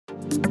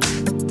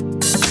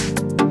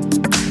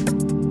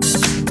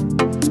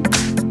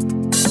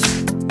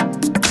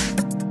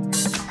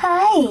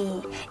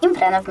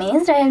front of me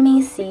is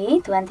REALME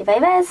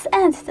C25s,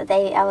 and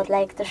today I would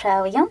like to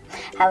show you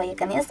how you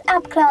can use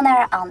App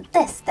Cloner on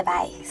this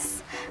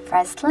device.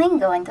 Firstly,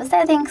 go into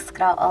Settings,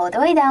 scroll all the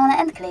way down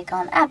and click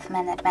on App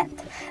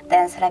Management.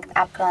 Then select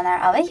App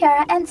Cloner over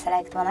here and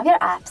select one of your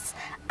apps.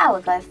 I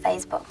will go with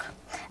Facebook.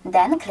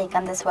 Then click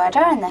on this word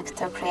next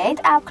to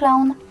Create App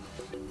Clone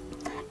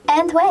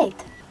and wait.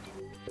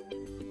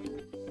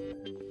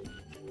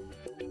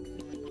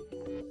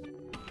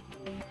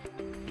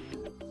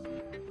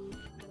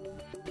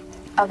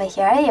 Over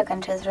here you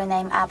can choose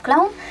Rename App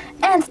Clone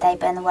and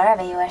type in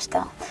wherever you wish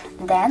to.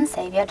 Then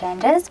save your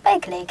changes by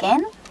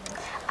clicking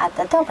at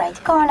the top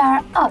right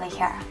corner over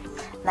here.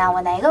 Now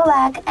when I go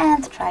back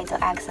and try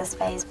to access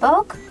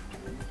Facebook,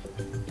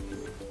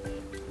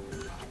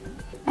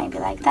 maybe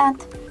like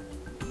that,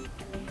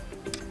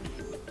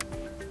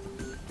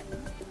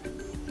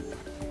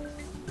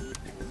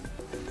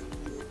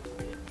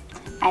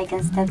 I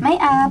can start my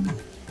app.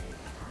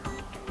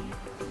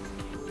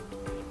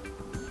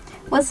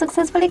 Was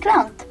successfully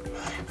cloned.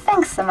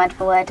 Thanks so much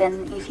for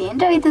watching. If you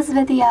enjoyed this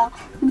video,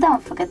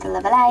 don't forget to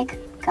leave a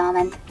like,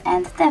 comment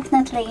and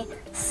definitely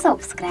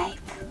subscribe.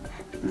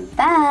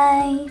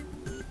 Bye!